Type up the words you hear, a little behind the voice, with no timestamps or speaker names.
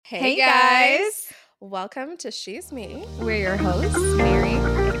Hey guys! Welcome to She's Me. We're your hosts, Mary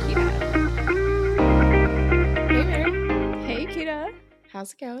and Kita. Hey Mary, Hey Kita.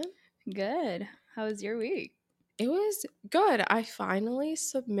 how's it going? Good. How was your week? It was good. I finally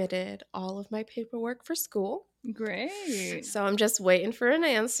submitted all of my paperwork for school. Great. So I'm just waiting for an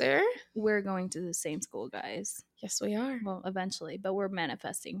answer. We're going to the same school, guys. Yes, we are. Well, eventually, but we're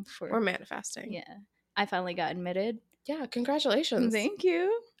manifesting for. We're manifesting. Yeah. I finally got admitted. Yeah, congratulations. Thank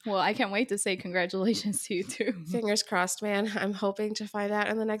you. Well, I can't wait to say congratulations to you too. Fingers crossed, man. I'm hoping to find out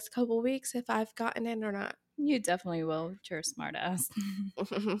in the next couple weeks if I've gotten in or not. You definitely will. You're a smart ass.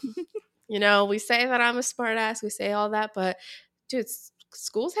 You know, we say that I'm a smart ass, we say all that, but dude,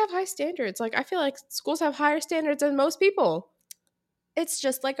 schools have high standards. Like, I feel like schools have higher standards than most people. It's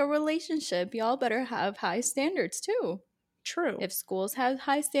just like a relationship. Y'all better have high standards too. True. If schools have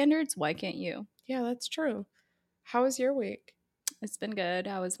high standards, why can't you? Yeah, that's true. How was your week? It's been good.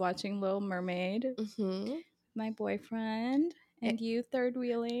 I was watching Little Mermaid, Mm-hmm. my boyfriend, and you third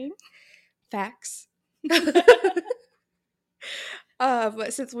wheeling. Facts.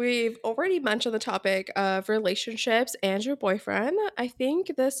 But since we've already mentioned the topic of relationships and your boyfriend, I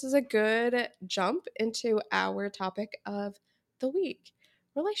think this is a good jump into our topic of the week,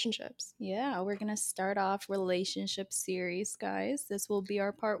 relationships. Yeah, we're going to start off relationship series, guys. This will be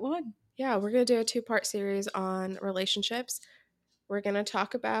our part 1. Yeah, we're going to do a 2-part series on relationships. We're going to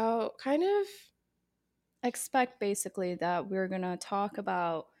talk about kind of... Expect basically that we're going to talk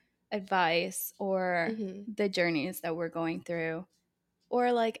about advice or the journeys that we're going through,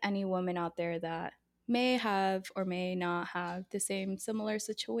 or like any woman out there that may have or may not have the same similar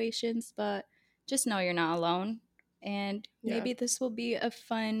situations, but just know you're not alone. And maybe this will be a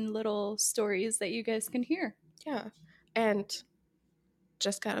fun little stories that you guys can hear. Yeah. And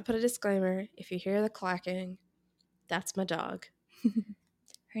just gotta put a disclaimer. If you hear the clacking, that's my dog.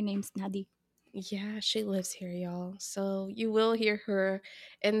 Her name's Nadi. Yeah, she lives here, y'all. So you will hear her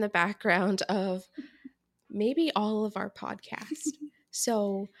in the background of maybe all of our podcasts.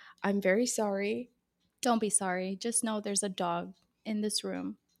 So I'm very sorry. Don't be sorry. Just know there's a dog in this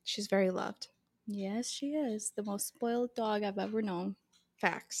room. She's very loved. Yes, she is. The most spoiled dog I've ever known.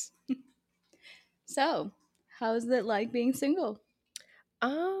 Facts. So, how is it like being single?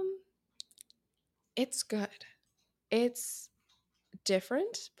 It's good. It's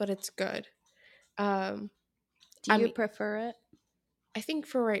different, but it's good. Do you prefer it? I think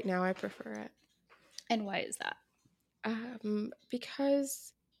for right now, I prefer it. And why is that?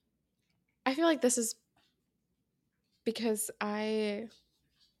 Because I feel like this is because I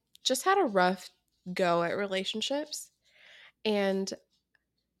just had a rough go at relationships and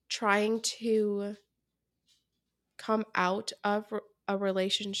trying to come out of a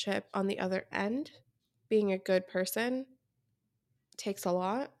relationship on the other end, being a good person, takes a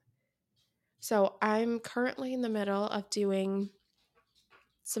lot. So I'm currently in the middle of doing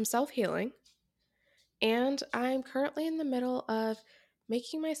some self-healing, and I'm currently in the middle of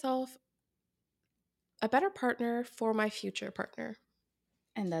making myself a better partner for my future partner.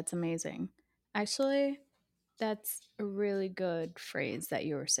 And that's amazing. Actually, that's a really good phrase that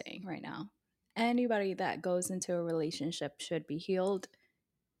you were saying right now. Anybody that goes into a relationship should be healed.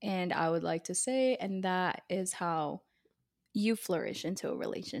 And I would like to say, and that is how you flourish into a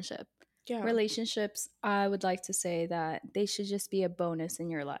relationship. Yeah. Relationships, I would like to say that they should just be a bonus in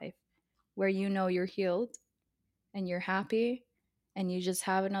your life where you know you're healed and you're happy and you just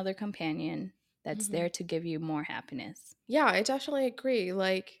have another companion that's there to give you more happiness. Yeah, I definitely agree.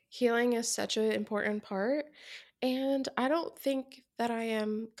 Like, healing is such an important part. And I don't think that I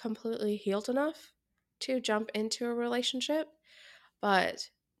am completely healed enough to jump into a relationship.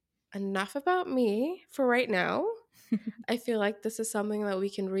 But enough about me for right now. I feel like this is something that we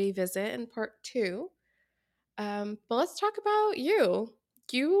can revisit in part 2. But let's talk about you.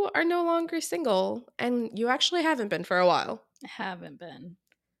 You are no longer single, and you actually haven't been for a while. I haven't been,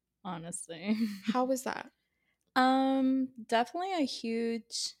 honestly. How was that? Definitely a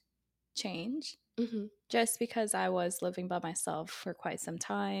huge change. Just because I was living by myself for quite some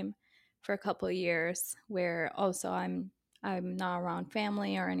time, for a couple of years, where also I'm not around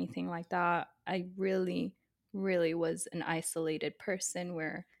family or anything like that. I really, really was an isolated person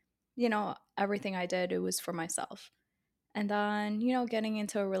where, everything I did, it was for myself. And then, getting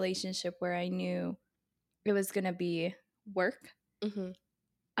into a relationship where I knew it was going to be work,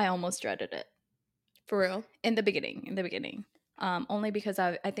 I almost dreaded it. For real? In the beginning. Only because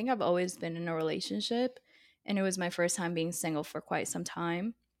I think I've always been in a relationship, and it was my first time being single for quite some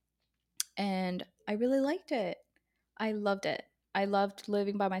time. And I really liked it. I loved it. I loved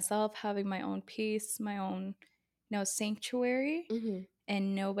living by myself, having my own peace, my own, sanctuary.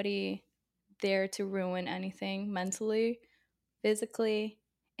 and nobody there to ruin anything mentally, physically.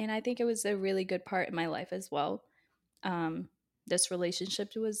 And I think it was a really good part in my life as well. Um, this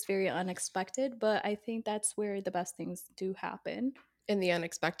relationship was very unexpected, but I think that's where the best things do happen. In the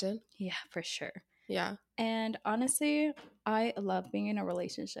unexpected. Yeah, for sure. Yeah. And honestly, I love being in a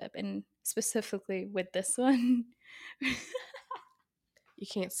relationship, and specifically with this one. You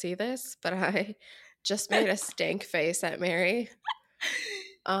can't see this, but I just made a stank face at Mary.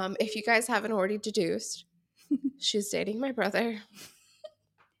 If you guys haven't already deduced, she's dating my brother.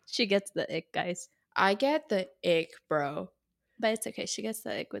 She gets the ick, guys. I get the ick, bro. But it's okay. She gets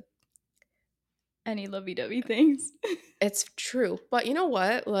the ick with any lovey dovey things. It's true. But you know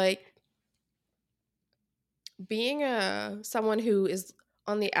what? Like, being someone who is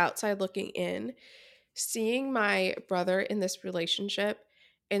on the outside looking in, seeing my brother in this relationship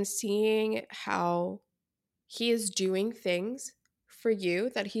and seeing how he is doing things for you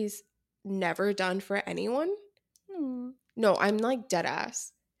that he's never done for anyone. Hmm. No, I'm like dead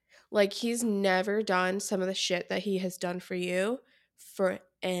ass. Like, he's never done some of the shit that he has done for you for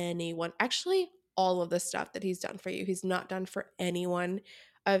anyone. Actually, all of the stuff that he's done for you, he's not done for anyone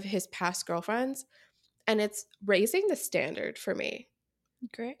of his past girlfriends. And it's raising the standard for me.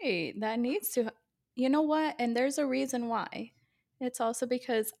 Great. That needs to, you know what? And there's a reason why. It's also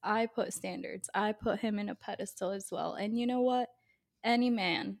because I put standards. I put him in a pedestal as well. And you know what? Any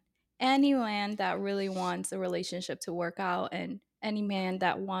man that really wants a relationship to work out and any man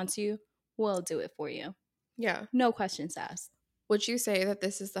that wants you will do it for you. Yeah. No questions asked. Would you say that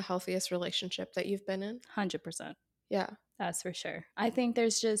this is the healthiest relationship that you've been in? 100%. Yeah. That's for sure. I think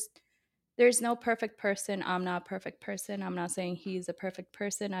there's no perfect person. I'm not a perfect person. I'm not saying he's a perfect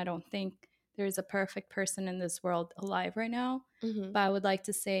person. I don't think there's a perfect person in this world alive right now. Mm-hmm. But I would like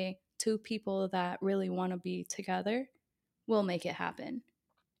to say two people that really want to be together will make it happen.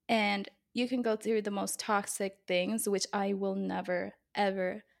 And you can go through the most toxic things, which I will never,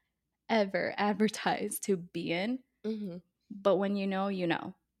 ever, ever advertise to be in. Mm-hmm. But when you know, you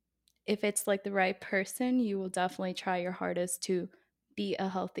know. If it's like the right person, you will definitely try your hardest to be a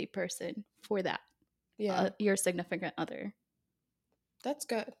healthy person for that, Yeah. your significant other. That's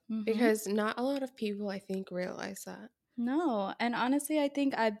good. Mm-hmm. Because not a lot of people, I think, realize that. No, and honestly, I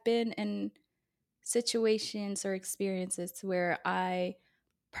think I've been in situations or experiences where I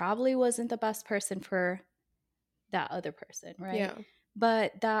probably wasn't the best person for that other person, right? Yeah.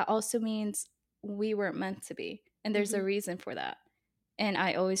 But that also means we weren't meant to be, and there's Mm-hmm. a reason for that. And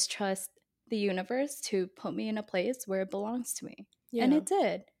I always trust the universe to put me in a place where it belongs to me. And Yeah. it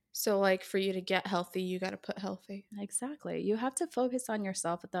did. So, like, for you to get healthy, you got to put healthy. Exactly. You have to focus on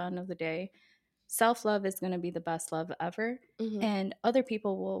yourself at the end of the day. Self love is going to be the best love ever. Mm-hmm. And other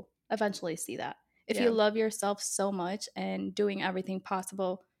people will eventually see that. If you Yeah. love yourself so much and doing everything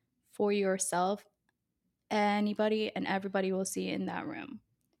possible for yourself, anybody and everybody will see in that room.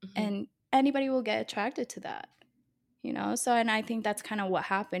 Mm-hmm. And anybody will get attracted to that, you know? So, and I think that's kind of what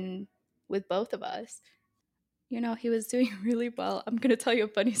happened with both of us. You know, he was doing really well. I'm going to tell you a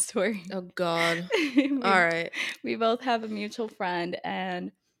funny story. Oh, God. All we, right. we both have a mutual friend,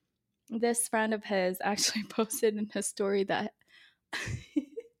 and this friend of his actually posted in his story that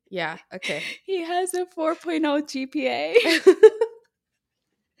Yeah. Okay. he has a 4.0 GPA.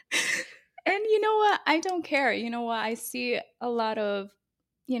 And you know what? I don't care. You know what? I see a lot of,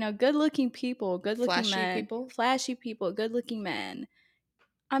 good looking people, good looking Flashy men, people. flashy people, good looking men.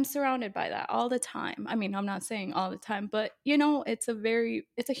 I'm surrounded by that all the time. I mean, I'm not saying all the time, but it's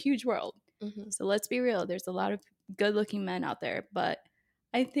a huge world. Mm-hmm. So let's be real. There's a lot of good looking men out there, but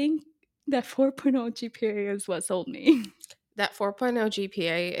I think that 4.0 GPA is what sold me. That 4.0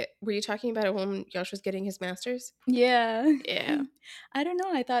 GPA, were you talking about it when Josh was getting his master's? Yeah. Yeah. I don't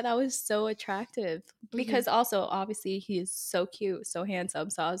know. I thought that was so attractive Mm-hmm. because also, obviously, he is so cute, so handsome.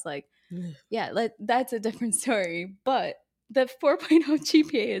 So I was like, yeah, that's a different story. But the 4.0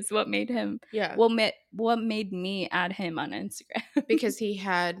 GPA is what made him, Yeah. what made me add him on Instagram. Because he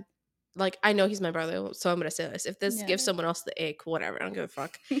had, like, I know he's my brother, so I'm going to say this. If this gives Yeah. someone else the ick, whatever, I don't give a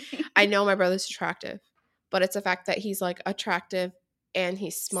fuck. I know my brother's attractive, but it's the fact that he's, like, attractive and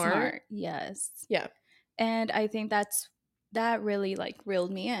he's smart. Smart, yes. Yeah. And I think that really like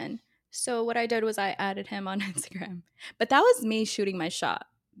reeled me in. So what I did was I added him on Instagram. But that was me shooting my shot.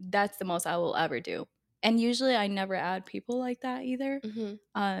 That's the most I will ever do. And usually I never add people like that either. Mm-hmm.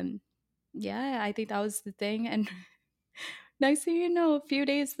 Um yeah, I think that was the thing. And next thing you know, a few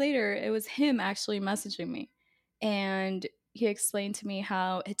days later, it was him actually messaging me. And he explained to me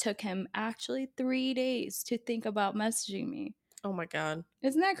how it took him actually 3 days to think about messaging me. Oh, my God.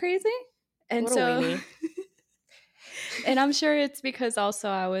 Isn't that crazy? And What a so weenie. And I'm sure it's because also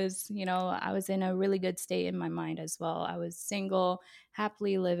I was in a really good state in my mind as well. I was single,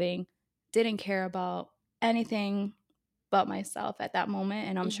 happily living, didn't care about anything but myself at that moment,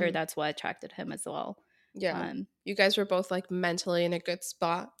 and I'm sure Mhm. that's what attracted him as well. Yeah. Um, You guys were both, like, mentally in a good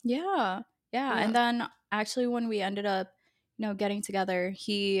spot. yeah, yeah, Yeah. and then actually when we ended up, getting together,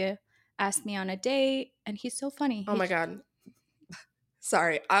 he asked me on a date, and he's so funny. Oh my god.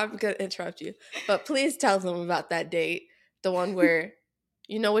 Sorry, I'm gonna interrupt you, but please tell them about that date. The one where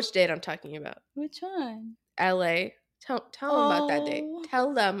you know which date I'm talking about. Which one? LA. Tell them about that date. Oh,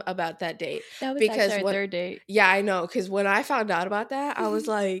 Tell them about that date. that was actually Because our when third date. yeah, I know, because when I found out about that, I was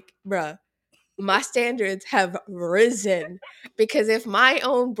like, bruh, my standards have risen. Because if my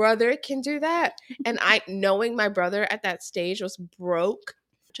own brother can do that, and I knowing my brother at that stage was broke,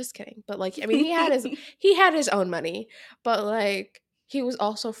 just kidding. But like, I mean, he had his own money, but like he was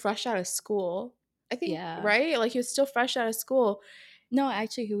also fresh out of school. I think, Yeah. right? Like he was still fresh out of school. No,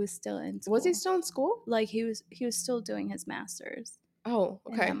 actually he was still in Was he school. still in school? Like he was still doing his masters Oh,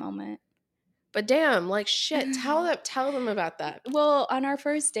 in that okay. moment. But damn, like shit, tell them about that. Well, on our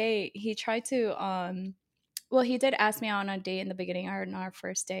first date, he tried to well, he did ask me on a date in the beginning or on our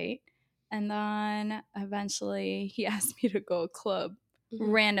first date. And then eventually he asked me to go a club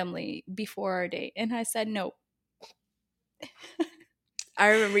Mhm. randomly before our date. And I said no. I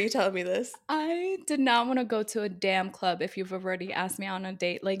remember you telling me this. I did not want to go to a damn club if you've already asked me on a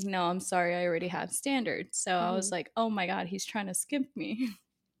date. Like, no, I'm sorry, I already have standards. So I was Mhm. like, oh my God, he's trying to skimp me.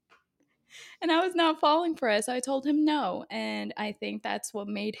 And I was not falling for it. So I told him no. And I think that's what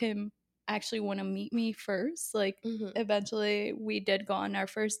made him actually want to meet me first. Like, Mhm. eventually, we did go on our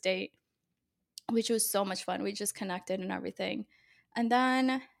first date, which was so much fun. We just connected and everything. And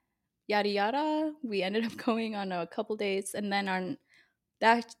then, yada yada, we ended up going on a couple dates. And then on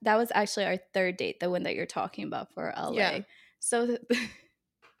that was actually our third date, the one that you're talking about for Yeah. LA. So, the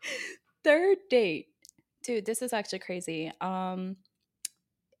third date, dude, this is actually crazy.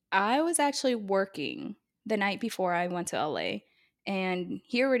 I was actually working the night before I went to LA, and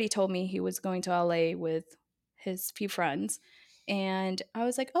he already told me he was going to LA with his few friends. And I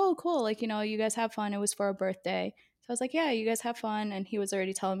was like, oh, cool. Like, you guys have fun. It was for a birthday. So I was like, yeah, you guys have fun. And he was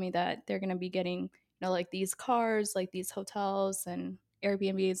already telling me that they're going to be getting, like these cars, like these hotels and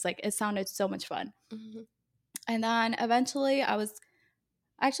Airbnbs. Like, it sounded so much fun. Mhm. And then eventually I was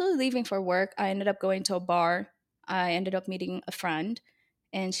actually leaving for work. I ended up going to a bar. I ended up meeting a friend,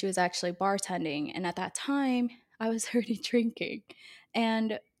 and she was actually bartending. And at that time, I was already drinking.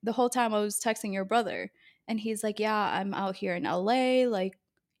 And the whole time I was texting your brother, and he's like, yeah, I'm out here in LA. Like,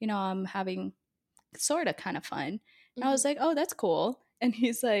 I'm having sort of kind of fun. And I was Mhm. like, oh, that's cool. And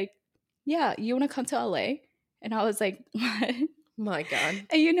he's like, yeah, you want to come to LA? And I was like, what? My god.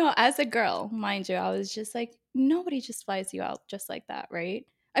 And as a girl, mind you, I was just like, nobody just flies you out just like that, right?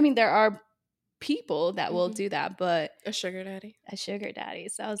 I mean, there are people that will Mhm. do that, but A sugar daddy. a sugar daddy.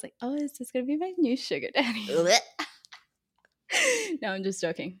 So I was like, oh, is this gonna be my new sugar daddy? Blech. No, I'm just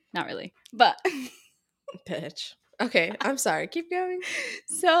joking. Not really. But Bitch. Okay, I'm sorry. Keep going.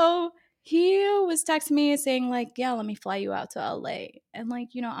 so he was texting me saying, like, yeah, let me fly you out to LA. And like,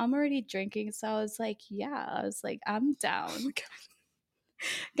 I'm already drinking. So I was like, yeah. I was like, I'm Oh my down. god.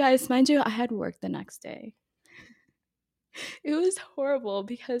 Guys, mind you, I had work the next day. It was horrible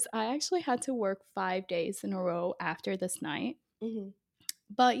because I actually had to work 5 days in a row after this night. Mhm.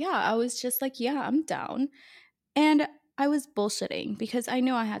 But yeah, I was just like, yeah, I'm down. And I was bullshitting because I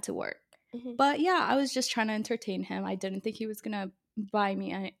knew I had to work. Mhm. But yeah, I was just trying to entertain him. I didn't think he was going to buy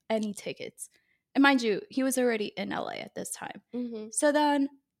me any tickets. And mind you, he was already in LA at this time. Mhm. So then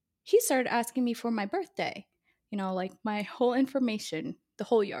he started asking me for my birthday, like my whole information, the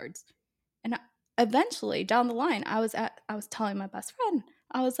whole yards. And eventually down the line, I was telling my best friend,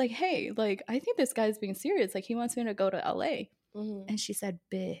 I was like, hey, like, I think this guy's being serious. Like, he wants me to go to LA. Mhm. And she said,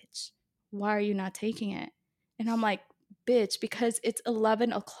 bitch, why are you not taking it? And I'm like, bitch, because it's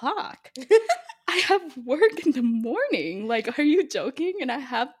 11 o'clock. I have work in the morning. Like, are you joking? And I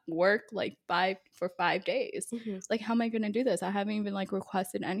have work like 5 days. Mhm. Like, how am I going to do this? I haven't even like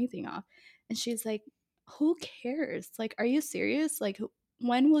requested anything off. And she's like, who cares? Like, are you serious? Like,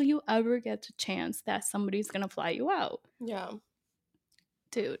 when will you ever get the chance that somebody's going to fly you out? Yeah.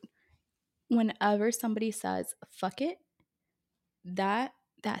 Dude, whenever somebody says, fuck it, that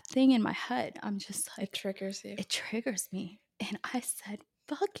that thing in my head, I'm just It like, triggers you. it triggers me. And I said,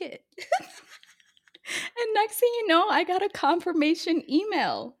 fuck it. And next thing you know, I got a confirmation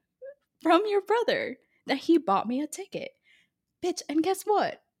email from your brother that he bought me a ticket. Bitch, and guess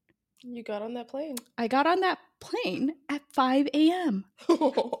what? You got on that plane. I got on that plane at 5 a.m.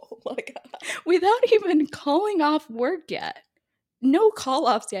 Oh my God. without even calling off work yet. No call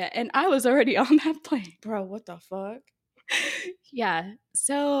offs yet. And I was already on that plane. Bro, what the fuck? Yeah.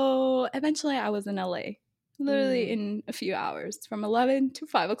 So eventually I was in LA, literally in a few hours from 11 to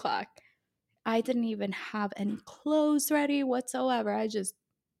 5 o'clock. I didn't even have any clothes ready whatsoever. I just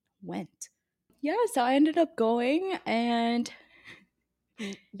went. Yeah. So I ended up going and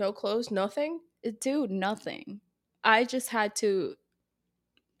No clothes, nothing? dude, nothing. I just had to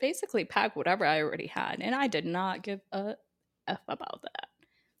basically pack whatever I already had. And I did not give a F about that.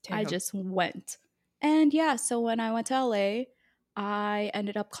 I Damn. just went. And yeah, so when I went to LA, I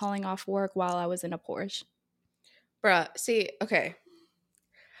ended up calling off work while I was in a Porsche. Bruh, see, okay.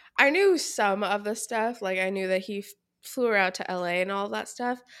 I knew some of the stuff. Like, I knew that he flew her out to LA and all that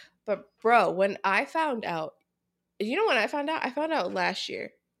stuff. But, bro, when I found out, you know when I found out? I found out last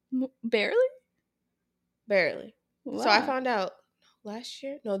year. Barely? Barely. So I Wow. found out last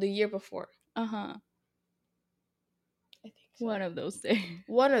year? No, the year before. Uh huh. I think so. One of those days.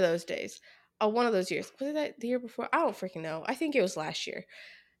 One of those days. One of those years. Was it that the year before? I don't freaking know. I think it was last year.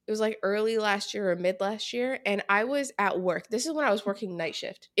 It was like early last year or mid last year. And I was at work. This is when I was working night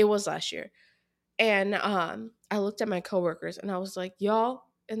shift. It was last year. And I looked at my coworkers and I was like, y'all.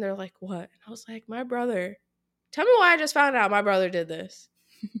 And they're like, what? And I was like, my brother. Tell me why I just found out my brother did this.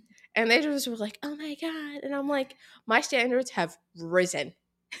 And they just were like, oh my God. And I'm like, my standards have risen.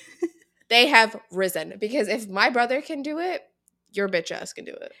 They have risen. Because if my brother can do it, your bitch ass can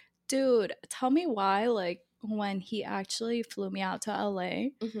do it. Dude, tell me why, like, when he actually flew me out to LA,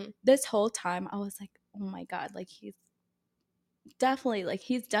 Mm-hmm. this whole time I was like, oh my God, like, he's definitely, like,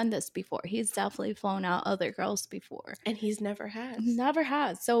 he's done this before. He's definitely flown out other girls before. And he's never has. Never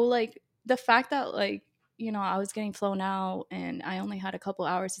has. So, like, the fact that, like, you know, I was getting flown out and I only had a couple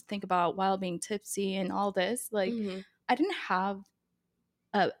hours to think about while being tipsy and all this, like, Mm-hmm. I didn't have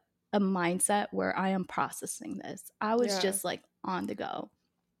a, a mindset where I am processing this. I was Yeah. just like on the go.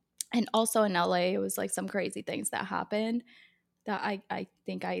 And also in LA, it was like some crazy things that happened that I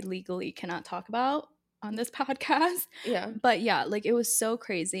think I legally cannot talk about on this podcast. Yeah. But yeah, like it was so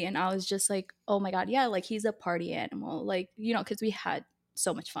crazy. And I was just like, oh my God, yeah, like he's a party animal. Like, you know, because we had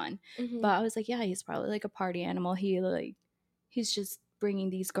so much fun. Mm-hmm. But I was like, yeah, he's probably like a party animal. He's just bringing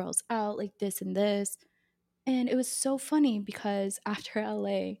these girls out, like this and this. And it was so funny because after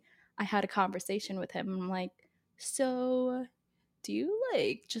LA, I had a conversation with him. I'm like, so do you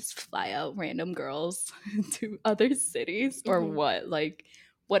like just fly out random girls to other cities or Mm-hmm. what? Like,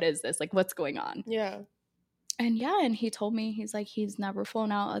 what is this? Like, what's going on? Yeah. And yeah, and he told me, he's like, he's never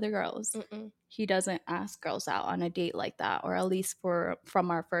flown out other girls. Mm-mm. He doesn't ask girls out on a date like that, or at least from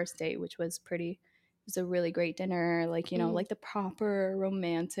our first date, which was pretty, it was a really great dinner, like, you know, Mm. like the proper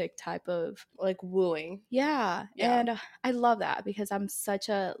romantic type of, Like wooing. yeah. Yeah. And I love that because I'm such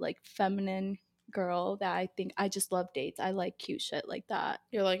a like feminine girl that I think I just love dates. I like cute shit like that.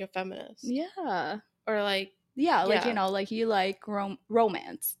 You're like a feminist. Yeah. Or like, Yeah, like you yeah. know, like you like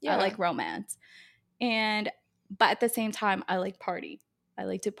romance. I Yeah. like romance. And but at the same time I like party. I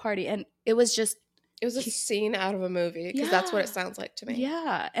like to party and it was just It was a scene out of a movie because that's what it yeah. sounds like to me.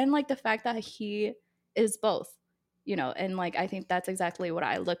 Yeah, and like the fact that he is both, you know, and like I think that's exactly what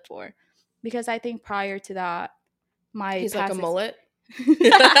I looked for. Because I think prior to that my He's like a past mullet.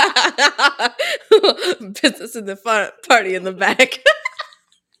 Business in the front, party in the back.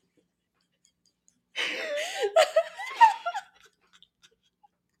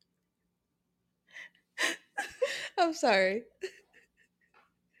 I'm sorry.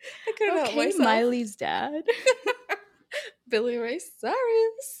 I couldn't help Okay, myself. Miley's dad. Billy Ray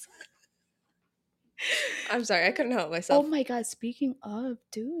Cyrus. I'm sorry, I couldn't help Oh myself. my god, speaking of,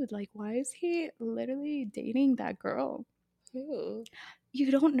 dude, like why is he literally dating that girl? Ooh.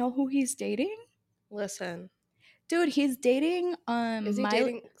 You don't know who he's dating? Listen, Dude, he's dating is he Miley.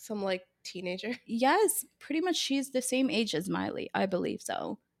 dating some like teenager? Yes, pretty much she's the same age as Miley, I believe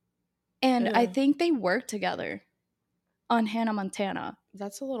so. And I Ugh, think they work together on Hannah Montana.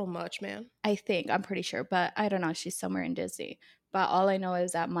 that's a little much, man. I think, I'm pretty sure, but I don't know, she's somewhere in Disney. But all I know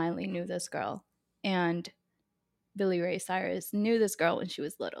is that Miley knew this girl and Billy Ray Cyrus knew this girl when she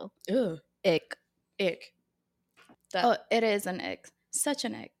was little. Ugh, Ick. ick. That, Oh, it is an ick. Such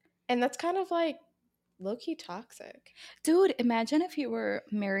an ick. and that's kind of like low key toxic. Dude, imagine if you were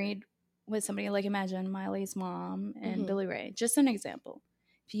married with somebody like imagine Miley's mom and Mm-hmm. Billy Ray. Just an example.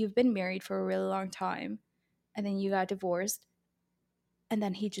 If you've been married for a really long time and then you got divorced and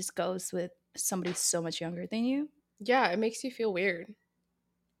then he just goes with somebody so much younger than you, Yeah, it makes you feel weird.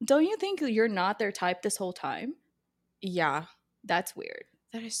 don't you think you're not their type this whole time? Yeah, That's weird.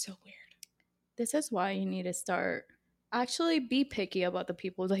 that is so weird. This is why you need to start. Actually, be picky about the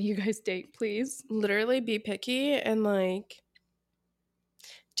people that you guys date, please. Literally be picky and like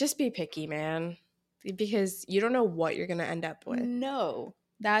just be picky, man. Because you don't know what you're gonna end up with. No,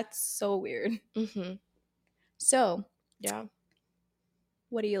 that's so weird. Mm-hmm. So, Yeah.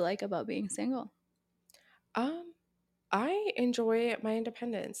 what do you like about being single? Um, I enjoy my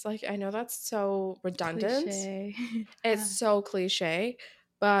independence. Like I know that's so redundant. Cliche. It's so cliche,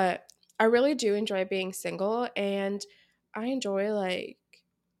 but I really do enjoy being single and I enjoy like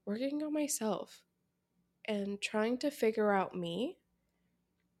working on myself and trying to figure out me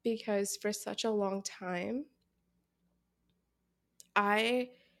because for such a long time I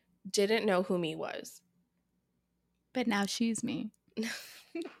didn't know who me was. But now she's me.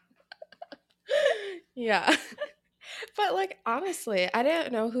 Yeah. But like honestly, I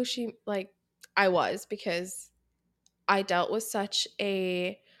didn't know who I was because I dealt with such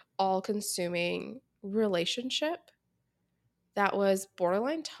a all-consuming relationship that was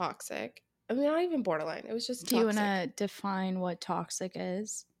borderline toxic. I mean, not even borderline. It was just Do you want toxic. to define what toxic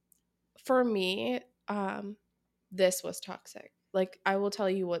is? For me, this was toxic. Like I will tell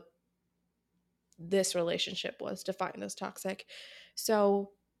you what this relationship was defined as toxic.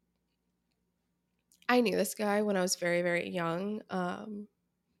 So I knew this guy when I was very, very young.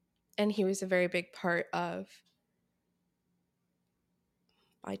 And he was a very big part of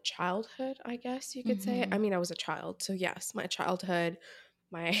my childhood, I guess you could say. Mm-hmm. I mean, I was a child. So, yes, my childhood,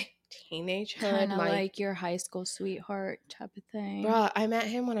 my teenagehood, Kind of my like your high school sweetheart type of thing. bruh, I met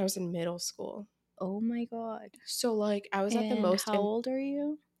him when I was in middle school. Oh my God. So, like, I was at the And most, how old are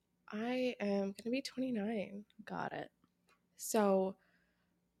you? I am going to be 29. Got it. So,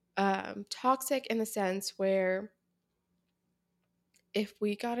 toxic in the sense where if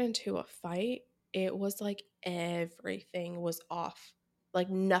we got into a fight, it was like everything was off. Like,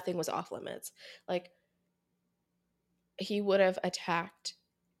 nothing was off limits. Like, he would have attacked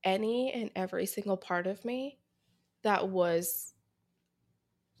any and every single part of me that was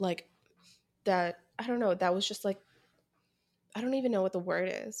like that. I don't know, that was just like, I don't even know what the word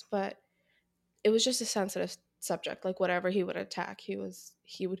is, but it was just a sensitive subject. Like whatever he would attack, he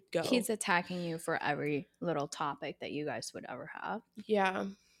would go. He's attacking you for every little topic that you guys would ever have. Yeah.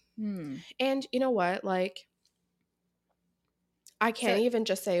 Hmm. And you know what, like I So, can't even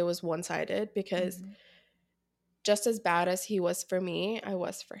just say it was one-sided because mhm. just as bad as he was for me, I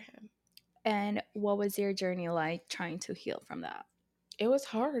was for him. And what was your journey like trying to heal from that? It was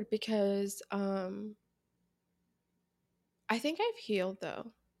hard because I think I've healed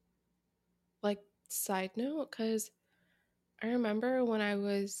though. Like side note, because I remember when I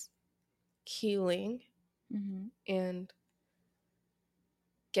was healing Mm-hmm. and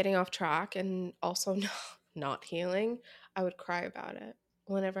getting off track and also not healing, I would cry about it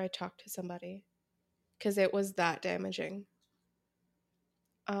whenever I talked to somebody because it was that damaging.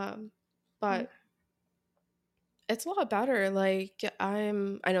 Um, Yeah. but it's a lot better. Like I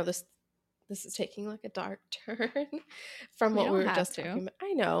know this is taking like a dark turn from We what we don't were have just to. talking about.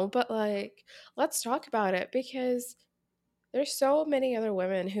 I know, but like let's talk about it because there's so many other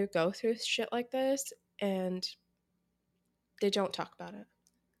women who go through shit like this and they don't talk about it.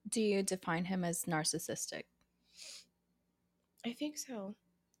 Do you define him as narcissistic? I think so.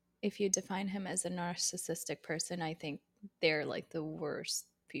 If you define him as a narcissistic person, I think they're like the worst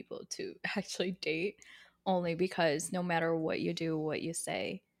people to actually date, only because no matter what you do, what you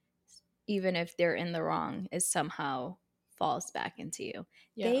say, even if they're in the wrong, it somehow falls back into you.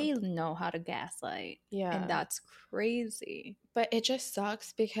 Yeah. They know how to gaslight, and Yeah. that's crazy. But it just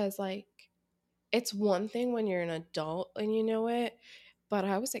sucks because like it's one thing when you're an adult and you know it, but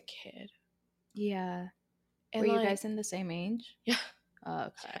I was a kid. Yeah. Were And you like guys in the same age? yeah, yeah.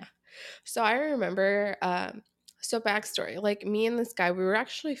 Okay. So I remember so backstory, like me and this guy, we were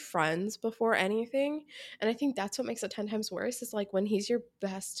actually friends before anything. And I think that's what makes it 10 times worse is like when he's your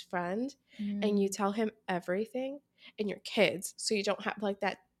best friend and you Mm, tell him everything and you're kids. So you don't have like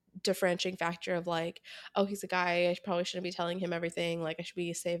that differentiating factor of like, oh, he's a guy. I probably shouldn't be telling him everything. Like I should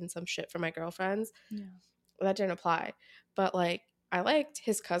be saving some shit for my girlfriends. yeah. Well, that didn't apply. But like I liked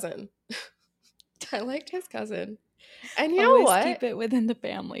his cousin. I liked his cousin. And you know Always keep what? it within the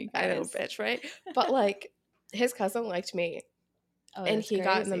family, I know, guys. bitch, right? But like his cousin liked me Oh, and that's he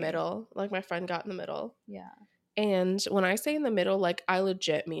got in the crazy. middle. Like my friend got in the middle. Yeah. And when I say in the middle, like I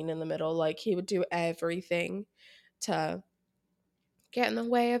legit mean in the middle. Like he would do everything to get in the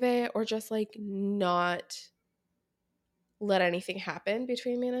way of it or just like not let anything happen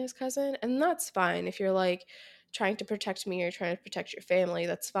between me and his cousin. And that's fine. If you're like trying to protect me or trying to protect your family,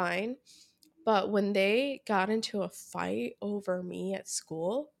 that's fine. But when they got into a fight over me at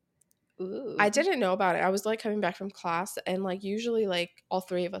school, Ooh. I didn't know about it. I was like coming back from class, and like usually like all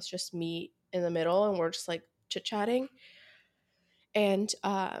three of us just meet in the middle and we're just like chit chatting. And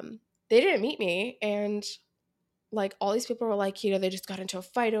they didn't meet me, and like all these people were like, they just got into a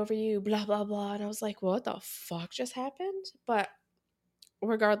fight over you, blah blah blah. And I was like, what the fuck just happened? But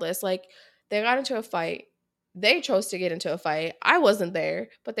regardless, like they got into a fight. They chose to get into a fight. I wasn't there,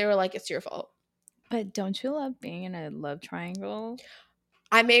 but they were like, it's your fault. But don't you love being in a love triangle?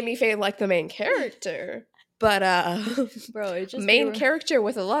 I made me feel like the main character, but Bro, it just be main character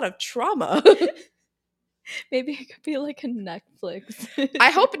with a lot of trauma. maybe it could be like a Netflix.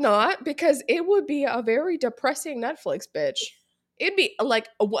 I hope not, because it would be a very depressing Netflix bitch. It'd be like,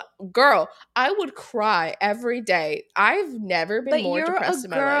 what, girl? I would cry every day. I've never been But more you're a depressed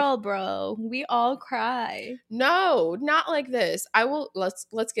in my life. girl, bro. We all cry. No, not like this. I will. Let's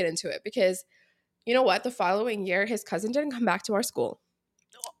get into it, because you know what? The following year, his cousin didn't come back to our school.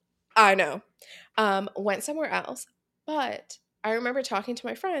 I know. Went somewhere else. But I remember talking to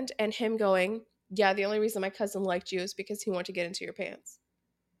my friend and him going, yeah, the only reason my cousin liked you is because he wanted to get into your pants.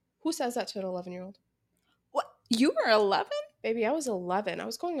 Who says that to an 11-year-old? What? You were 11? Baby, I was 11. I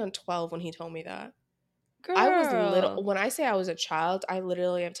was going on 12 when he told me that. I was little. Girl. When I say I was a child, I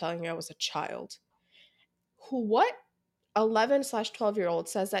literally am telling you I was a child. What 11/12-year-old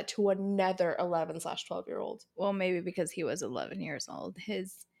says that to another 11/12-year-old? Well, maybe because he was 11 years old.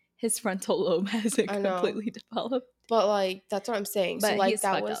 His frontal lobe hasn't I know. completely developed. But like that's what I'm saying. So But like he's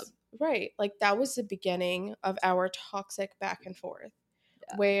that fucked up. was right. Like that was the beginning of our toxic back and forth,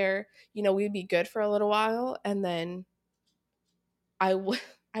 Yeah. where we'd be good for a little while, and then I would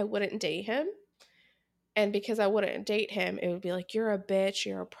I wouldn't date him. And because I wouldn't date him, it would be like, you're a bitch,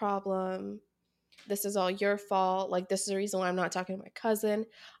 you're a problem. This is all your fault. Like, this is the reason why I'm not talking to my cousin.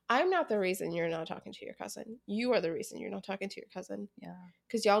 I'm not the reason you're not talking to your cousin. You are the reason you're not talking to your cousin. Yeah.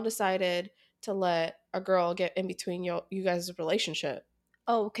 Because y'all decided to let a girl get in between you guys' relationship.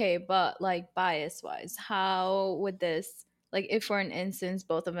 Okay, but like bias wise, how would this, like, if for an instance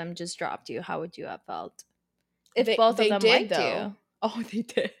both of them just dropped you, how would you have felt? If both of They them did, liked though. you. Oh, they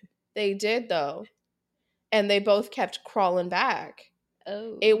did. They did, though. And they both kept crawling back.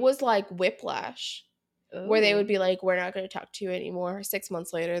 Oh. It was like whiplash. Where they would Oh. be like, we're not going to talk to you anymore. 6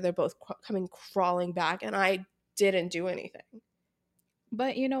 months later, they're both coming crawling back, and I didn't do anything.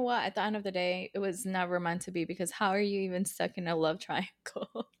 But you know what? At the end of the day, it was never meant to be, because how are you even stuck in a love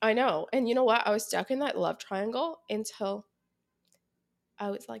triangle? I know. And you know what? I was stuck in that love triangle until I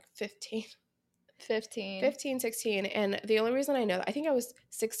was like 15. 15. 15, 16. And the only reason I know that, I think I was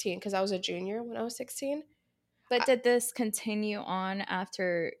 16 because I was a junior when I was 16. But did this continue on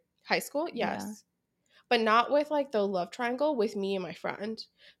after High school? Yeah. Yes. But not with like the love triangle with me and my friend.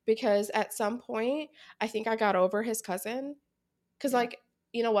 Because at some point, I think I got over his cousin. Because, Yeah. like,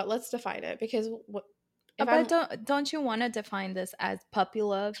 you know what? Let's define it. Because if But I'm don't you want to define this as puppy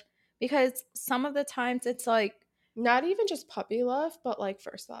love? Because some of the times it's like, not even just puppy love, but like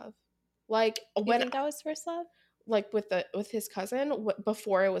first love. Like you when, think that was first love? like with his cousin,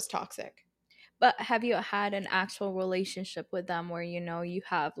 before it was toxic. But have you had an actual relationship with them where you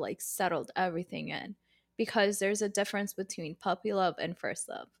have like settled everything in? Because there's a difference between puppy love and first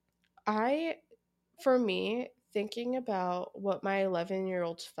love. For me, thinking about what my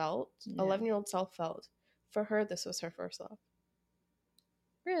 11-year-old felt, Yeah. 11-year-old self felt, for her, this was her first love.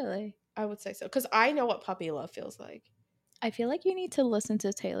 Really? I would say so. Because I know what puppy love feels like. I feel like you need to listen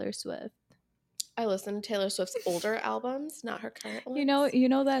to Taylor Swift. I listen to Taylor Swift's older albums, not her current ones. You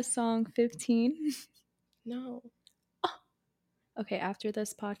know that song 15? No. Okay, after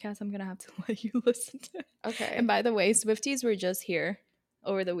this podcast, I'm gonna have to let you listen to it. Okay. And by the way, Swifties were just here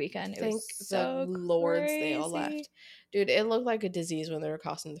over the weekend. It Thank was the so lords they all crazy. left. Dude, it looked like a disease when they were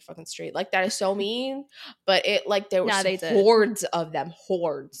crossing the fucking street. Like, that is so mean. But it, like, there were Nah, they did. hordes of them.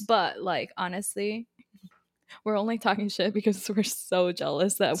 Hordes. But like honestly, we're only talking shit because we're so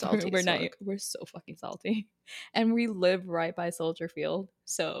jealous that Salty we're as not. fuck. We're so fucking salty, and we live right by Soldier Field,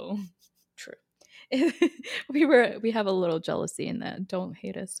 so True. we have a little jealousy in that. Don't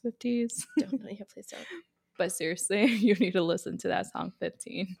hate us, Swifties. Don't. Yeah, please don't. But seriously, you need to listen to that song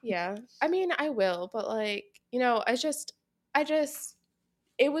 15. Yeah. I mean, I will, but like, it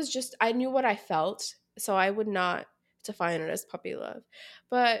was just, I knew what I felt, so I would not define it as puppy love.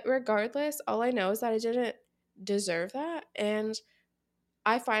 But regardless, all I know is that I didn't deserve that. And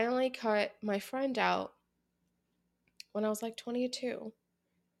I finally cut my friend out when I was like 22.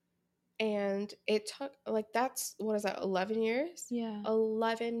 And it took, like, that's, what is that, 11 years? Yeah.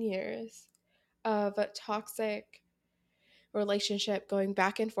 11 years of a toxic relationship going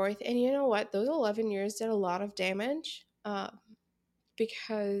back and forth. And you know what? Those 11 years did a lot of damage,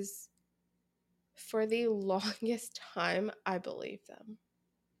 because for the longest time, I believed them.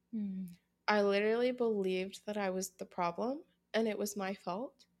 Mm. I literally believed that I was the problem and it was my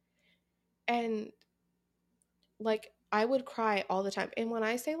fault. And like I would cry all the time. And when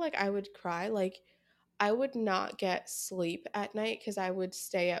I say like I would cry, like I would not get sleep at night because I would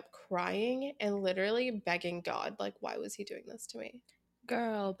stay up crying and literally begging God, like, why was he doing this to me?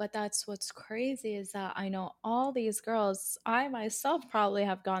 Girl, but that's what's crazy is that I know all these girls, I myself probably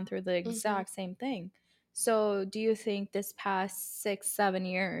have gone through the Mm-hmm. exact same thing. So, do you think this past 6, 7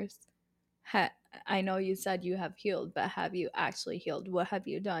 years, ha- I know you said you have healed, but have you actually healed? What have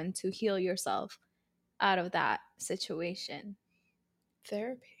you done to heal yourself out of that situation?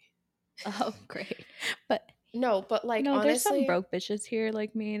 Therapy. Oh, great. But, No, but like there's some honestly, broke bitches here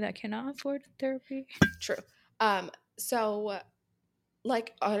like me that cannot afford therapy. true. So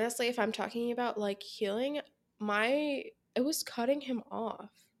like honestly, if I'm talking about like healing, my it was cutting him off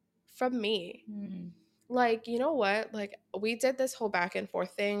from me. Mm. Like, you know what? Like we did this whole back and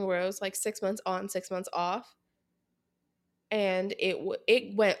forth thing where it was like 6 months on, 6 months off, and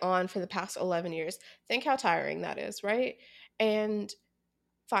it went on for the past 11 years. Think how tiring that is, right? And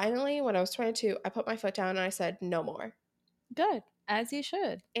finally, when I was 22, I put my foot down and I said no more. Good, as you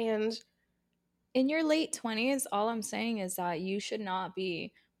should. And In your late 20s, all I'm saying is that you should not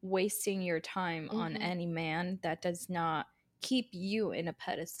be wasting your time on mhm, any man that does not keep you in a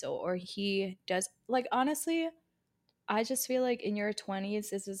pedestal or he does. Like, honestly, I just feel like in your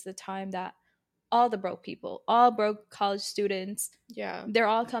 20s, this is the time that all the broke people, all broke college students, yeah, they're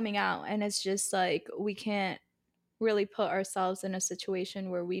all coming out. And it's just like, we can't really put ourselves in a situation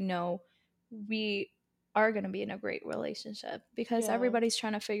where we know we are going to be in a great relationship because yeah, everybody's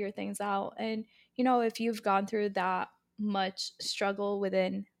trying to figure things out. And if you've gone through that much struggle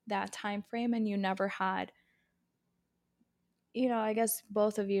within that time frame and you never had, I guess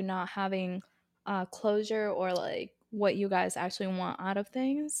both of you not having closure or like what you guys actually want out of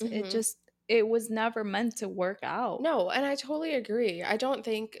things, mhm. it was never meant to work out. No, and I totally agree. I don't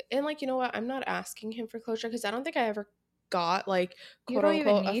think, and like, you know what? I'm not asking him for closure because I don't think I ever got like You quote don't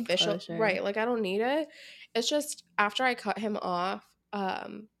even unquote need official, closure. right? Like, I don't need it. It's just after I cut him off,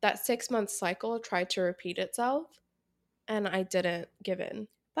 that 6 month cycle tried to repeat itself and I didn't give in.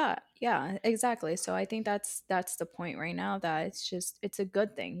 But yeah, exactly. So I think that's the point right now, that it's a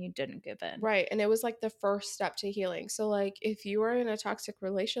good thing you didn't give in. Right. And it was like the first step to healing. So, like, if you are in a toxic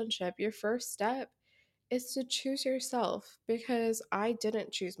relationship, your first step is to choose yourself because I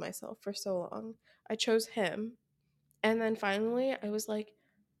didn't choose myself for so long. I chose him. And then finally, I was like,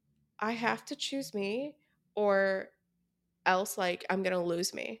 I have to choose me or else, like, I'm going to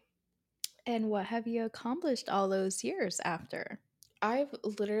lose me. And what have you accomplished all those years after? I've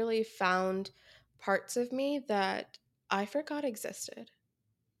literally found parts of me that I forgot existed.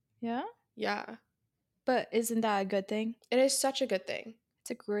 Yeah? Yeah. But isn't that a good thing? It is such a good thing. It's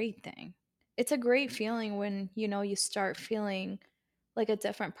a great thing. It's a great feeling when, you start feeling like a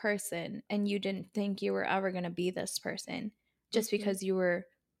different person and you didn't think you were ever going to be this person just Hmm. because you were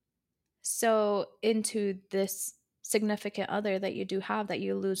so into this significant other that you do have that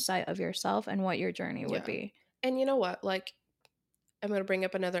you lose sight of yourself and what your journey would Yeah. be. And you know what? Like, I'm going to bring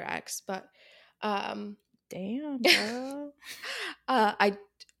up another ex, but um, Damn, girl. I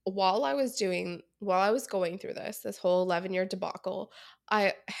while I was going through this whole 11-year debacle,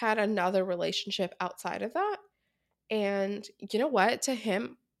 I had another relationship outside of that. And you know what? To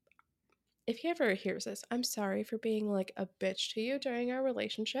him, if he ever hears this, I'm sorry for being like a bitch to you during our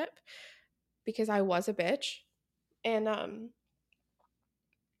relationship because I was a bitch. And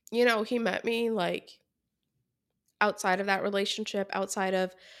he met me like outside of that relationship, outside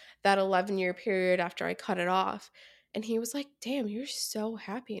of that 11-year period after I cut it off. And he was like, "Damn, you're so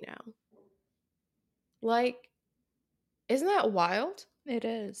happy now." Like, isn't that wild? It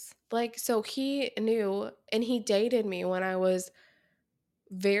is. Like, so he knew and he dated me when I was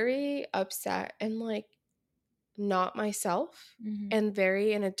very upset and like not myself Mhm. and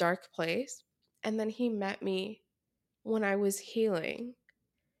very in a dark place. And then he met me when I was healing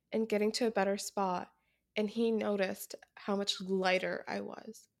and getting to a better spot. And he noticed how much lighter I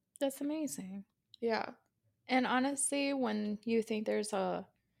was. That's amazing. Yeah. And honestly, when you think it's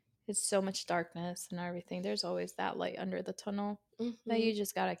so much darkness and everything, there's always that light under the tunnel that Mm-hmm. you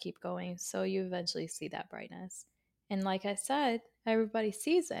just gotta keep going. So you eventually see that brightness. And like I said, everybody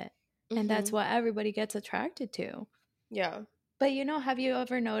sees it. And that's Mm-hmm. what everybody gets attracted to. Yeah. But have you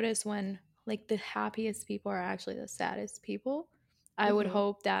ever noticed when like the happiest people are actually the saddest people? I would Mm-hmm.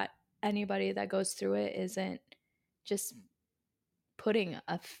 hope that anybody that goes through it isn't just putting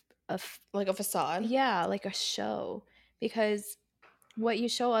Like a facade. yeah, like a show, because what you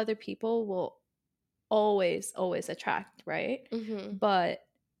show other people will always attract, right? Mm-hmm. But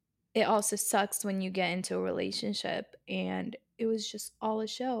it also sucks when you get into a relationship and it was just all a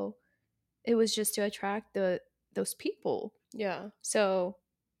show. It was just to attract those people. Yeah. So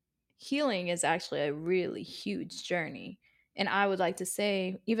healing is actually a really huge journey. And I would like to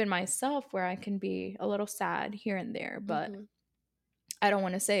say, even myself, where I can be a little sad here and there, but Mm-hmm. I don't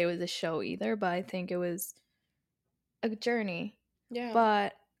want to say it was a show either, but I think it was a journey. Yeah.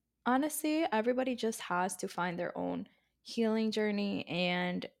 But honestly, everybody just has to find their own healing journey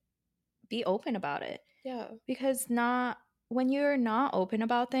and be open about it. Yeah. Because not when you're not open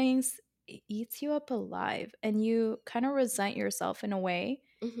about things, it eats you up alive and you kind of resent yourself in a way.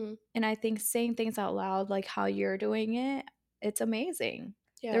 Mm-hmm. And I think saying things out loud, like how you're doing it, it's amazing.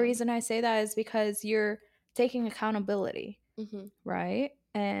 The Yeah. reason I say that is because you're taking accountability, Mm-hmm. right?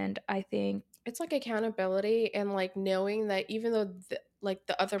 And I think, It's like accountability and like knowing that even though like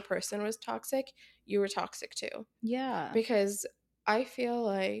the other person was toxic, you were toxic too. yeah, Because I feel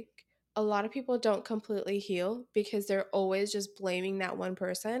like a lot of people don't completely heal because they're always just blaming that one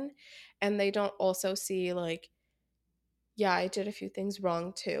person, and they don't also see like, yeah, I did a few things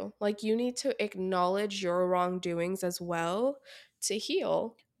wrong too. Like, you need to acknowledge your wrongdoings as well to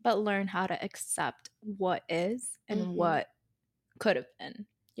heal. but learn how to accept what is and Mm-hmm. what could have been.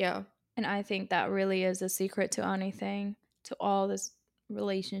 Yeah. And I think that really is a secret to anything, to all this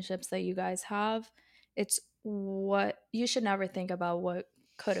relationships that you guys have. It's what you should never think about what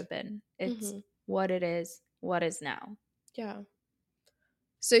could have been. It's Mm-hmm. what it is, what is now. Yeah.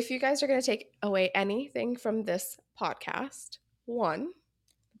 So if you guys are going to take away anything from this podcast, one,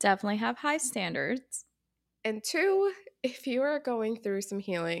 Definitely have high standards. and two, if you are going through some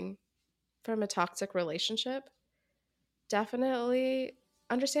healing from a toxic relationship, definitely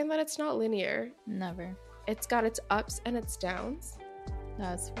understand that it's not linear. Never. It's got its ups and its downs.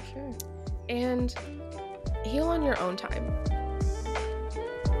 That's for sure. And heal on your own time.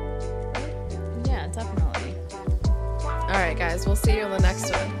 Yeah, definitely. All right, guys, we'll see you in the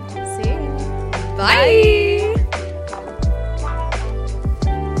next one. See you. Bye.